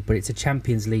year for you, but it's a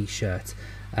Champions League shirt.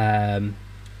 And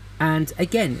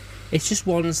again, it's just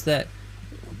ones that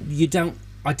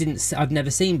I've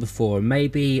never seen before.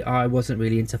 Maybe I wasn't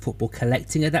really into football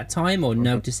collecting at that time or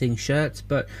noticing shirts,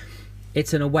 but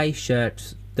it's an away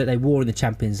shirt that they wore in the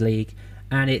Champions League,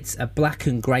 and it's a black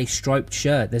and grey striped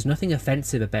shirt. There's nothing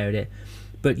offensive about it,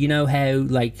 but you know how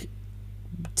like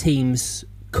teams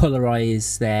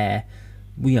colorize their,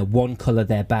 one color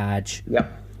their badge.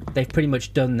 Yep. They've pretty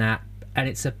much done that, and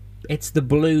it's the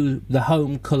blue, the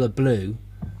home color blue,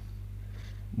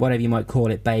 whatever you might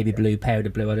call it, baby blue, powder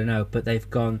blue, I don't know, but they've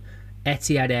gone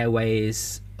Etihad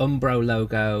Airways, Umbro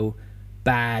logo,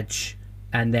 badge,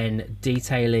 and then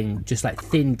detailing, just like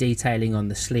thin detailing on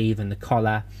the sleeve and the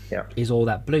collar, is all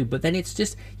that blue. But then it's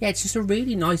just a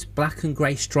really nice black and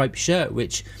grey striped shirt,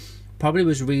 which probably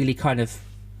was really kind of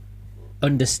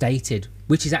understated,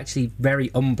 which is actually very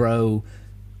Umbro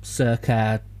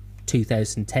circa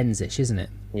 2010s-ish, isn't it?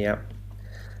 Yeah.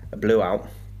 A blue out.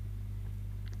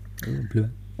 Ooh, blue.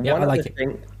 Yeah, One I like other it.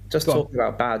 thing, just talking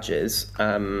about badges,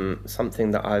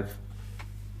 something that I've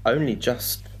only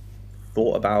just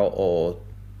thought about or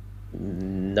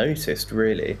noticed,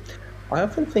 really. I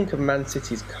often think of Man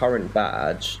City's current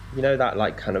badge, that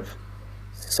like kind of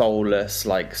soulless,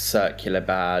 like circular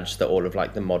badge that all of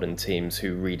like the modern teams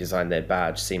who redesign their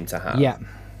badge seem to have. Yeah.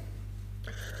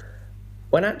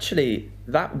 When actually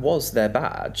that was their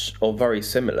badge, or very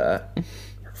similar,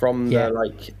 from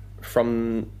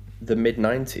the mid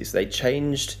 90s. They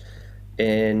changed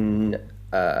in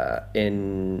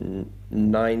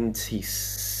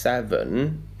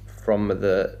 97 from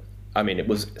it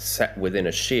was set within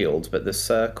a shield, but the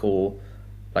circle,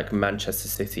 like Manchester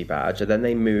City badge, and then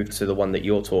they moved to the one that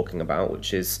you're talking about,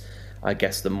 which is, I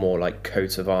guess, the more like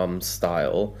coat of arms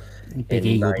style. Big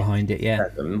eagle behind it, yeah.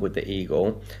 With the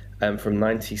eagle. From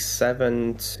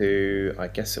 97 to, I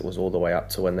guess it was all the way up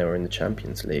to when they were in the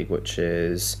Champions League, which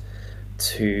is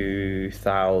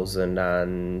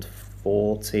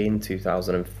 2014,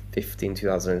 2015,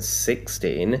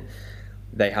 2016.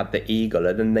 They had the eagle,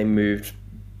 and then they moved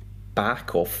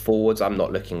back or forwards. I'm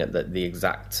not looking at the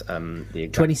exact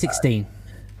 2016.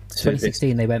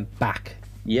 2016 they went back.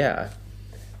 Yeah.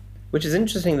 Which is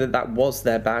interesting that was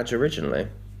their badge originally.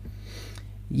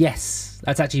 Yes,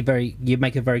 that's actually you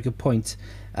make a very good point.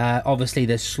 Obviously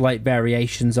there's slight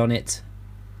variations on it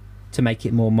to make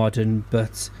it more modern,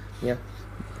 but yeah.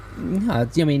 I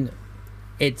mean,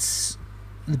 it's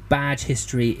the badge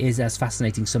history is as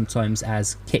fascinating sometimes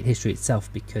as kit history itself,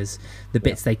 because the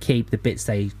bits they keep, the bits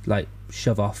they like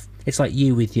shove off. It's like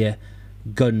you with your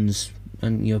guns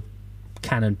and your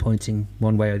cannon pointing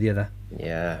one way or the other.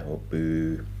 Yeah, or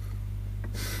boo.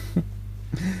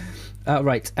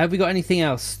 Right, have we got anything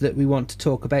else that we want to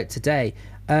talk about today?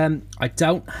 I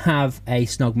don't have a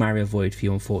Snog Mario Void for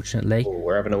you, unfortunately. Oh,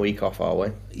 we're having a week off, are we?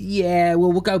 Yeah,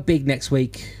 well, we'll go big next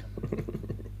week.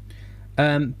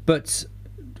 But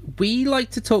we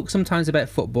like to talk sometimes about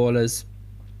footballers,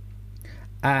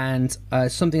 and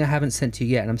something I haven't sent to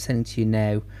you yet, and I'm sending to you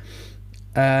now.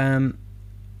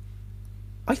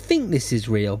 I think this is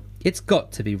real. It's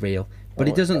got to be real, but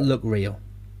it doesn't look real.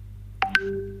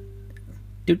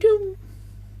 Doo-doo.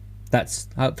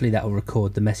 Hopefully that will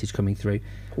record the message coming through.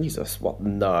 Jesus, what?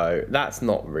 No, that's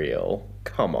not real.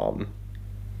 Come on.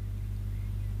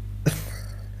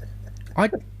 I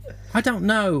don't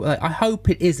know. I hope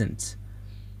it isn't.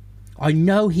 I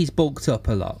know he's bulked up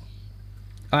a lot.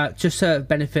 Just for the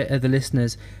benefit of the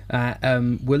listeners,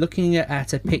 we're looking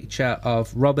at a picture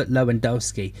of Robert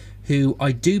Lewandowski, who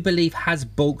I do believe has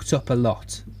bulked up a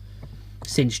lot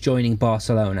since joining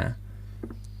Barcelona.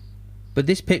 But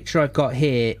this picture I've got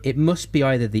here, it must be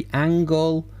either the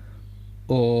angle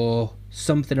or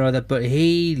something or other, but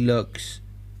he looks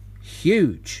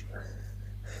huge.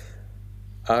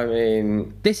 I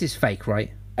mean, this is fake, right?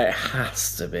 It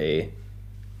has to be.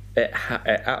 It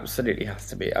absolutely has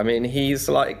to be. I mean, he's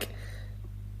like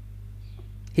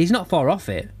He's not far off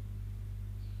it.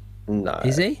 No.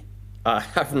 Is he? I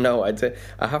have no idea.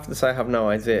 I have to say I have no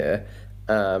idea.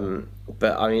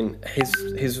 But I mean,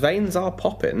 his veins are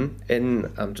popping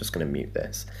in. I'm just going to mute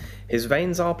this. His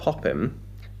veins are popping.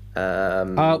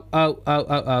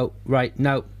 Oh. Right.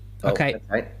 No. Okay.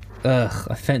 Ugh.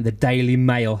 I think the Daily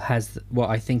Mail has what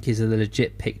I think is a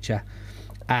legit picture,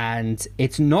 and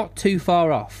it's not too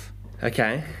far off.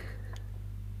 Okay.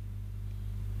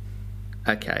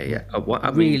 Okay. Yeah. What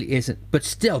I really isn't. But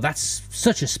still, that's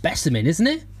such a specimen, isn't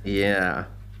it? Yeah.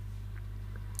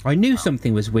 I knew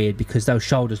something was weird because those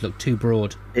shoulders look too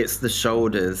broad. It's the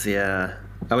shoulders, yeah.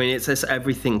 I mean, it's just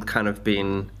everything kind of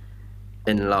been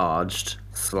enlarged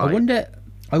slightly.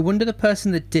 I wonder the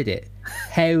person that did it,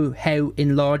 how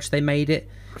enlarged they made it.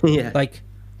 Yeah. Like,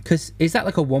 because is that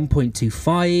like a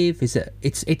 1.25? Is it?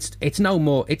 It's no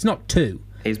more. It's not 2.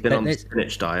 He's been on the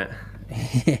spinach diet.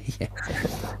 Yeah.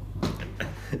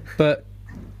 But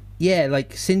yeah,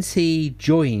 like since he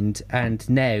joined and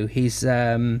now his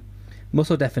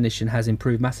muscle definition has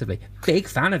improved massively. Big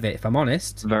fan of it, if I'm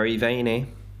honest. Very veiny.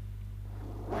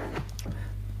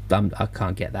 I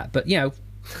can't get that, but you know,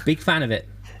 big fan of it.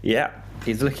 Yeah,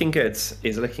 he's looking good.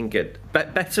 He's looking good.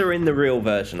 But better in the real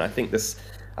version. I think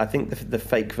the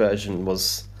fake version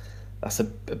that's a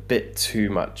bit too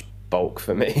much bulk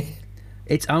for me.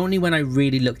 It's only when I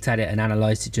really looked at it and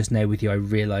analysed it just now with you, I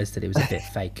realised that it was a bit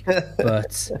fake.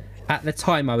 But at the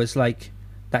time, I was like,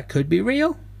 that could be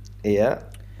real. Yeah.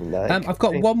 No, I've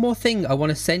got one more thing I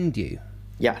want to send you.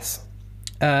 Yes.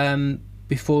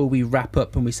 Before we wrap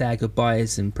up and we say our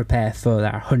goodbyes and prepare for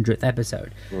our 100th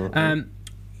episode. Mm-hmm.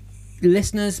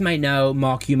 Listeners may know,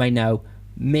 Mark, you may know,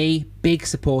 me, big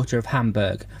supporter of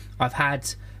Hamburg. I've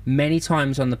had many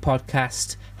times on the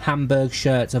podcast Hamburg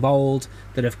shirts of old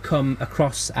that have come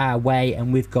across our way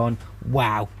and we've gone,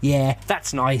 wow, yeah,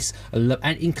 that's nice.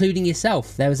 And including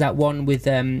yourself. There was that one with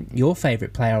your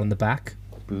favourite player on the back.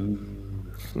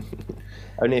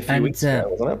 Only a few weeks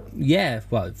ago, wasn't it? Yeah,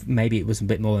 well, maybe it was a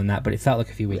bit more than that, but it felt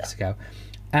like a few weeks ago.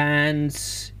 And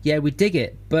yeah, we dig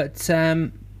it. But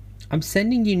I'm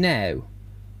sending you now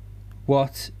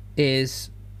what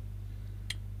is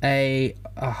I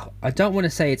don't want to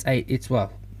say it's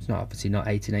not obviously not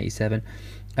 1887.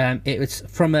 It was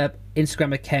from a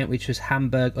Instagram account which was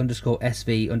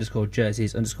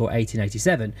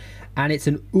Hamburg_SV_jerseys_1887, and it's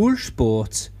an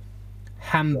Ursport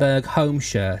Hamburg home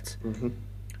shirt. Mm-hmm.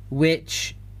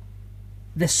 Which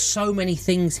there's so many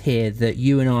things here that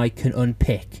you and I can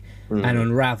unpick and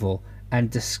unravel and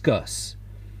discuss,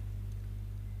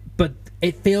 but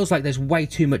it feels like there's way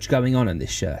too much going on in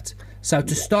this shirt. So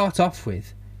to start off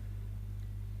with,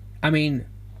 I mean,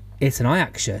 it's an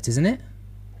Ajax shirt, isn't it?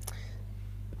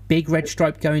 Big red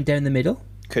stripe going down the middle.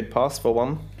 Could pass for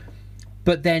one.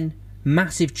 But then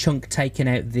massive chunk taken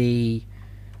out the,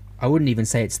 I wouldn't even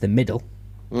say it's the middle.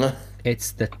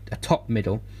 It's the top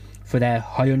middle for their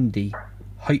Hyundai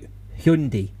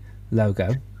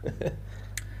logo.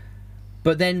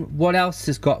 But then what else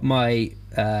has got my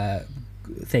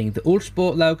thing? The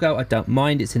Allsport logo, I don't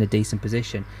mind. It's in a decent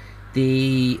position.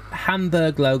 The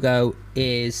Hamburg logo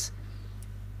is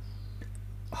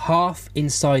half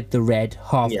inside the red,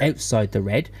 half outside the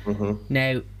red. Mm-hmm.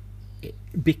 Now,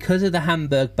 because of the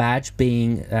Hamburg badge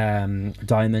being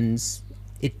diamonds,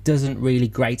 it doesn't really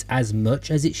grate as much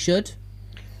as it should.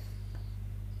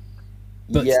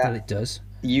 But still it does.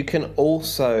 You can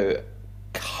also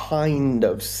kind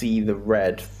of see the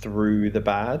red through the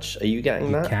badge. Are you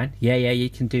getting that? You can. Yeah, you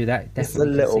can do that. Definitely just a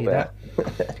little can see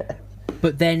bit. That.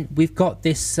 But then we've got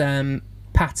this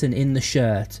pattern in the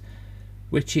shirt,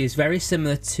 which is very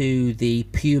similar to the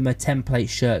Puma template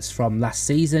shirts from last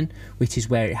season, which is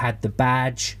where it had the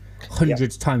badge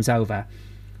hundreds times over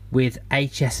with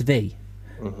HSV.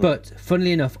 Mm-hmm. But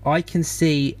funnily enough, I can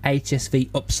see HSV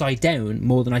upside down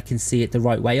more than I can see it the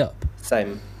right way up.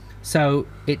 Same. So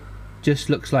it just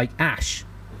looks like ash.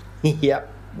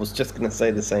 Yep. Was just going to say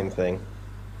the same thing.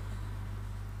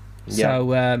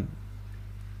 So, I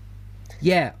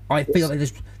feel like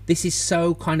this is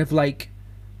so kind of like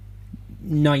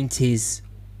 90s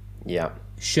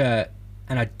shirt,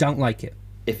 and I don't like it.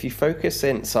 If you focus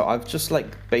in, so I've just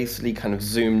like basically kind of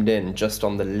zoomed in just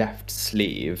on the left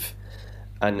sleeve,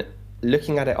 and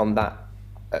looking at it on that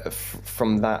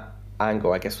from that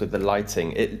angle, I guess with the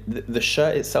lighting, the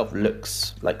shirt itself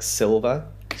looks like silver,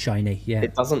 shiny. Yeah,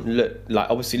 it doesn't look like,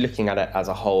 obviously looking at it as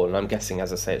a whole, and I'm guessing,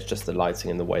 as I say, it's just the lighting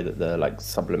and the way that the like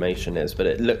sublimation is, but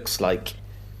it looks like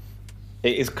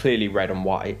it is clearly red and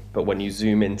white, but when you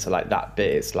zoom into like that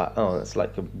bit, it's like, oh, it's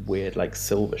like a weird like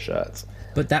silver shirt.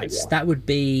 But that would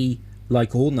be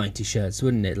like all 90 shirts,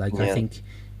 wouldn't it? Like I think,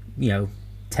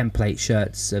 template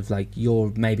shirts of like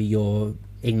your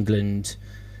England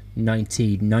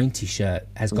 1990 shirt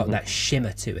has got that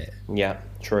shimmer to it. Yeah,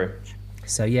 true.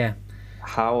 So yeah.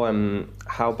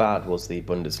 How bad was the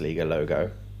Bundesliga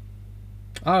logo?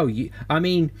 Oh, I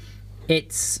mean,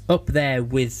 it's up there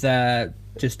with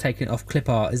just taking it off clip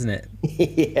art, isn't it?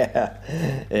 Yeah,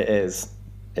 it is.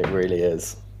 It really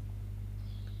is.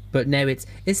 But no,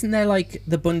 isn't there like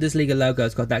the Bundesliga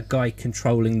logo's got that guy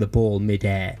controlling the ball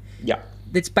mid-air? Yeah.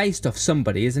 It's based off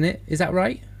somebody, isn't it? Is that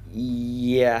right?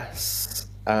 Yes.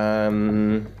 Yeah.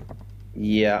 Can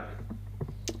you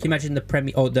imagine the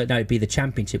Premier... no, it'd be the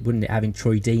Championship, wouldn't it? Having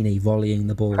Troy Deeney volleying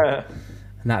the ball. And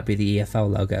that'd be the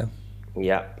EFL logo.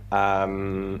 Yeah.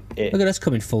 Look at us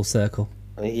coming full circle.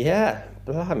 Yeah.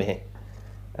 Blimey.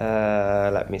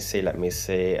 Let me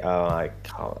see. Oh, I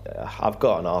can't. I've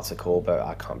got an article, but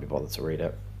I can't be bothered to read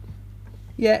it.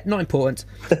 Yeah, not important.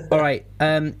 All right.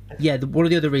 Yeah, one of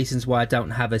the other reasons why I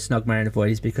don't have a Snug Mariner Void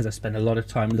is because I spend a lot of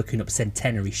time looking up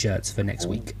centenary shirts for next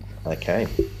week. Okay.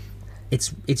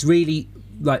 It's really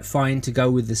like fine to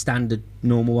go with the standard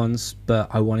normal ones, but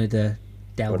I wanted to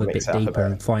delve a bit deeper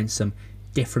and find some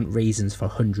different reasons for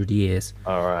 100 years.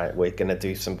 All right, we're gonna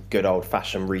do some good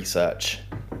old-fashioned research.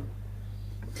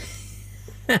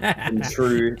 In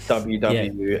true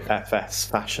WWFS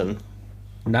fashion.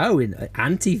 No, in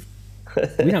anti.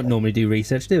 We don't normally do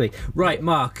research, do we? Right,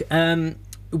 Mark.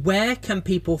 Where can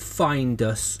people find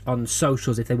us on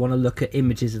socials if they want to look at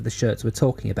images of the shirts we're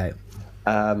talking about?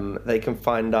 They can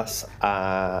find us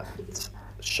at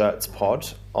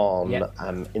ShirtsPod on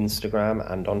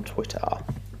Instagram and on Twitter.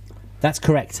 That's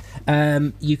correct.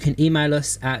 You can email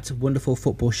us at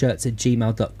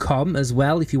wonderfulfootballshirts@gmail.com as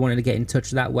well if you wanted to get in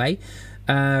touch that way.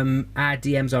 Our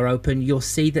DMs are open. You'll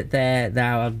see that they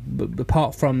are,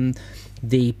 apart from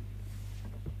the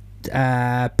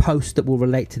post that will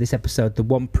relate to this episode, the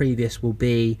one previous will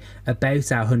be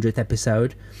about our 100th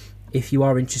episode. If you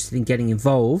are interested in getting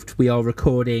involved, we are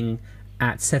recording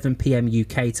at 7 p.m.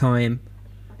 UK time,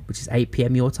 which is 8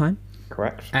 p.m. your time.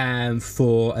 Correct.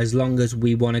 For as long as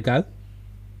we want to go.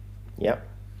 Yep.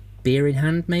 Beer in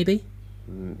hand, maybe?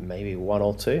 Maybe one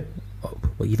or two. Oh,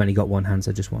 well, you've only got one hand,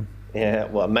 so just one. Yeah,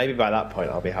 well, maybe by that point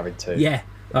I'll be having two. Yeah.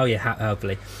 Oh, yeah,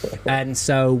 hopefully. And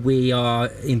so we are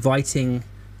inviting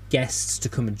guests to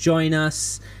come and join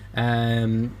us,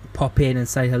 pop in and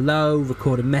say hello,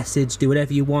 record a message, do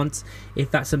whatever you want. If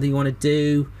that's something you want to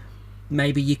do,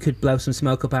 maybe you could blow some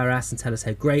smoke up our ass and tell us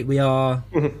how great we are.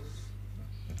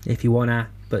 If you wanna,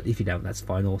 but if you don't, that's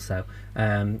fine also.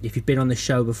 If you've been on the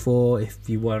show before, if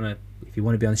you wanna be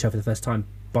on the show for the first time,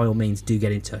 by all means do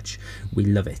get in touch. We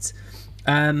love it.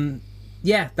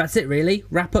 Yeah, that's it really.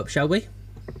 Wrap up, shall we?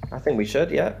 I think we should,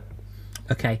 yeah.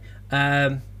 Okay.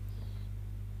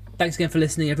 Thanks again for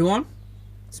listening, everyone.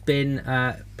 It's been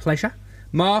a pleasure.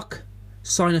 Mark,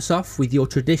 sign us off with your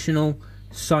traditional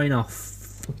sign off.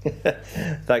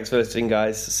 Thanks for listening,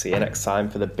 guys. See you next time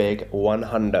for the big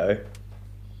 100.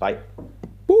 Bye.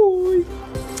 Bye.